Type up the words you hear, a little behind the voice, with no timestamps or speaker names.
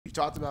You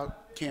talked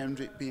about Cam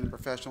being a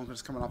professional,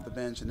 just coming off the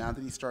bench, and now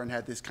that he's starting to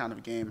have this kind of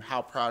a game, how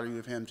proud are you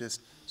of him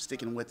just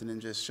sticking with it and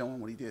just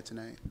showing what he did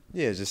tonight?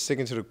 Yeah, just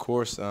sticking to the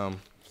course.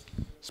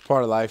 It's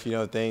part of life,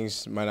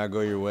 things might not go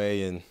your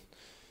way and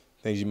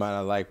things you might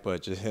not like,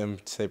 but just him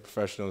stay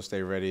professional,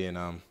 stay ready, and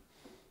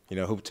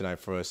hoop tonight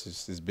for us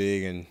is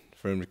big, and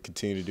for him to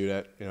continue to do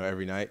that,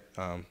 every night.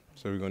 So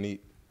we're gonna need.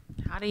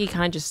 How did he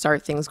kind of just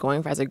start things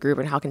going as a group,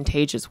 and how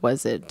contagious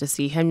was it to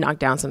see him knock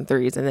down some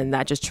threes and then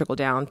that just trickled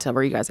down to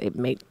where you guys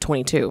made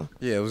 22?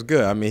 Yeah, it was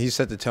good. I mean, he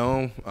set the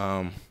tone,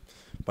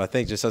 but I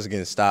think just us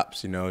getting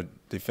stops,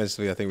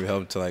 defensively, I think we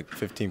held him to like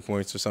 15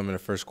 points or something in the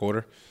first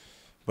quarter.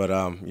 But,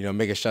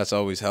 making shots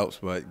always helps,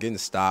 but getting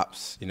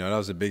stops, that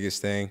was the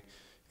biggest thing.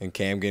 And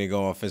Cam getting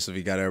going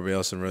offensively, got everybody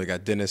else and really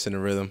got Dennis in the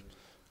rhythm.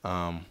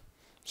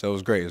 So it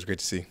was great. It was great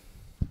to see.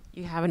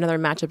 You have another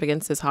matchup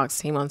against this Hawks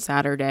team on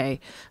Saturday.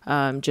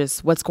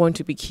 Just what's going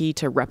to be key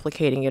to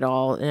replicating it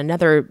all in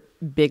another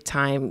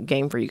big-time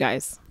game for you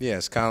guys? Yeah,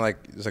 it's kind of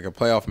like a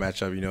playoff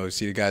matchup. You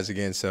see the guys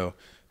again, so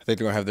I think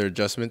they're going to have their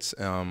adjustments.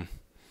 We're going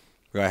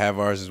to have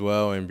ours as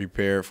well and be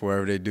prepared for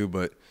whatever they do.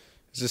 But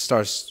it just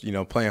starts,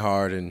 playing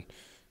hard and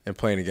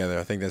playing together.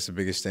 I think that's the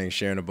biggest thing,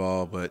 sharing the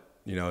ball, but,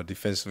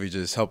 defensively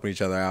just helping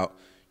each other out,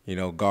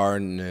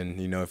 guarding, and,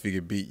 if you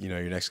get beat, your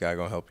next guy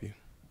going to help you.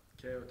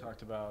 Ko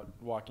talked about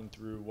walking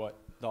through what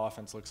the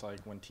offense looks like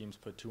when teams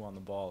put two on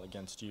the ball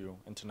against you,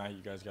 and tonight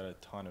you guys got a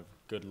ton of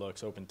good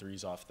looks, open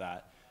threes off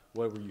that.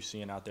 What were you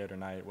seeing out there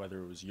tonight, whether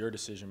it was your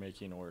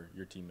decision-making or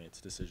your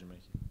teammates'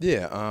 decision-making?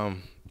 Yeah,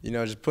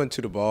 just putting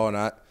to the ball, and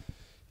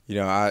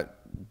I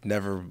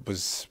never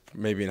was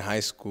maybe in high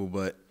school,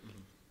 but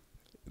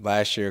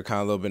last year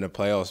kind of a little bit in the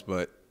playoffs,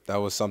 but that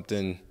was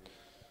something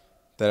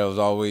that I was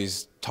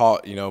always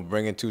taught,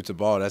 bringing two to the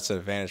ball, that's an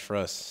advantage for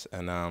us.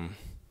 And,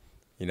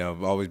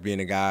 always being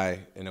a guy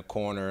in a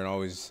corner and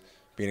always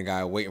being a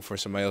guy waiting for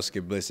somebody else to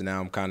get blitzed, and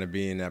now I'm kind of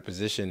being in that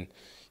position.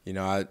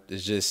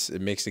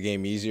 It makes the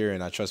game easier,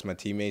 and I trust my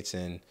teammates.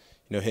 And,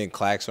 hitting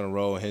Clax on a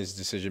roll and his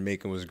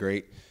decision-making was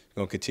great. I'm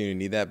going to continue to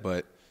need that.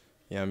 But,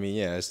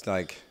 it's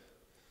like,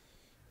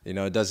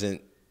 it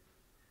doesn't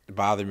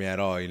bother me at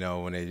all,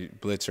 when they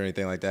blitz or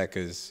anything like that,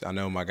 because I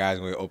know my guys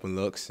are going to get open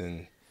looks.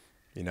 And,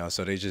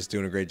 so they're just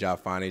doing a great job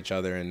finding each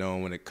other and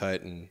knowing when to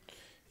cut. And,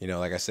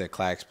 like I said,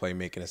 Clax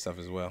playmaking and stuff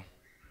as well.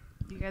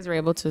 You guys were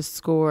able to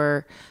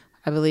score,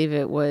 I believe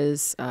it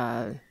was,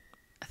 I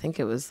think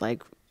it was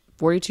like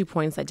 42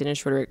 points that Dennis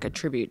Schroeder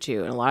contribute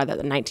to, and a lot of that,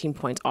 the 19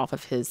 points off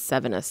of his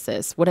 7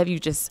 assists. What have you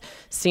just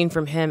seen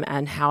from him,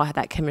 and how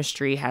that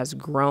chemistry has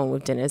grown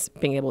with Dennis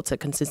being able to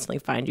consistently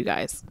find you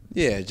guys?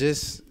 Yeah, it's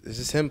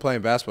just him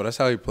playing basketball. That's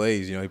how he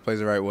plays. He plays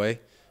the right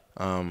way.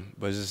 But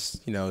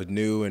it's just,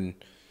 new and,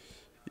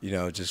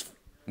 just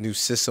new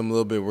system a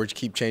little bit. We're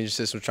keep changing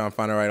systems, trying to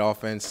find the right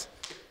offense.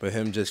 But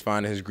him just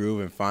finding his groove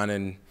and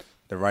finding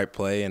the right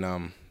play, and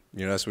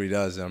that's what he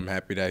does. I'm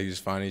happy that he's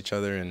finding each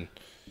other, and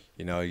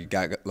you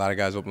got a lot of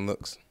guys open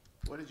looks.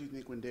 What did you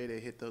think when Day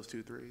hit those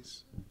 2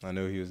 threes? I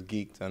knew he was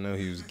geeked.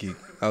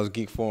 I was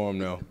geeked for him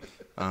though,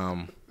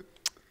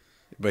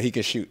 but he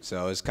can shoot,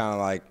 so it's kind of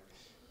like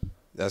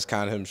that's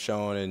kind of him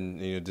showing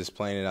and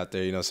displaying it out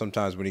there.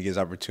 Sometimes when he gets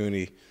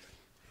opportunity,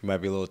 he might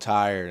be a little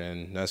tired,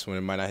 and that's when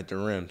it might not hit the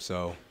rim.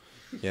 So.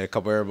 He had a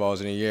couple air balls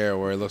in a year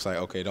where it looks like,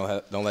 okay,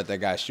 don't let that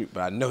guy shoot,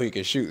 but I know he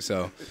can shoot.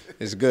 So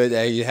it's good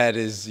that he had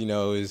his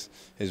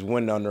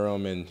wind under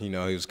him, and he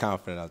was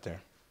confident out there.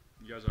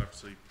 You guys are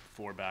obviously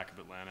 4 back of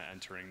Atlanta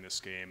entering this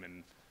game,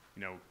 and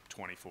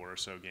 24 or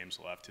so games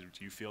left. Do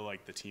you feel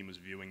like the team was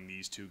viewing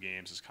these 2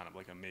 games as kind of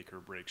like a make or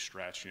break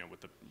stretch,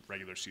 with the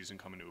regular season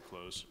coming to a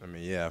close? I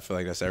mean, yeah, I feel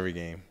like that's every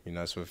game.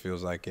 That's what it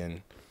feels like,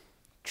 and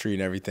treating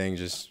everything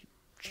just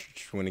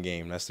win the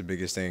game. That's the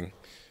biggest thing.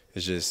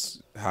 It's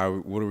just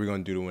what are we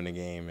going to do to win the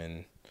game,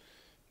 and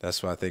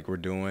that's what I think we're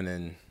doing.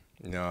 And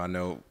I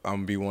know I'm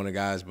gonna be one of the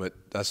guys, but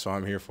that's what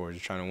I'm here for,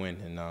 just trying to win.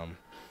 And I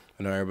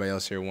know everybody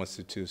else here wants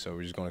to too, so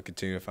we're just going to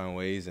continue to find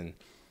ways and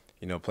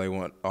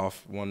play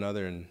off one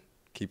another and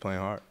keep playing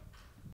hard.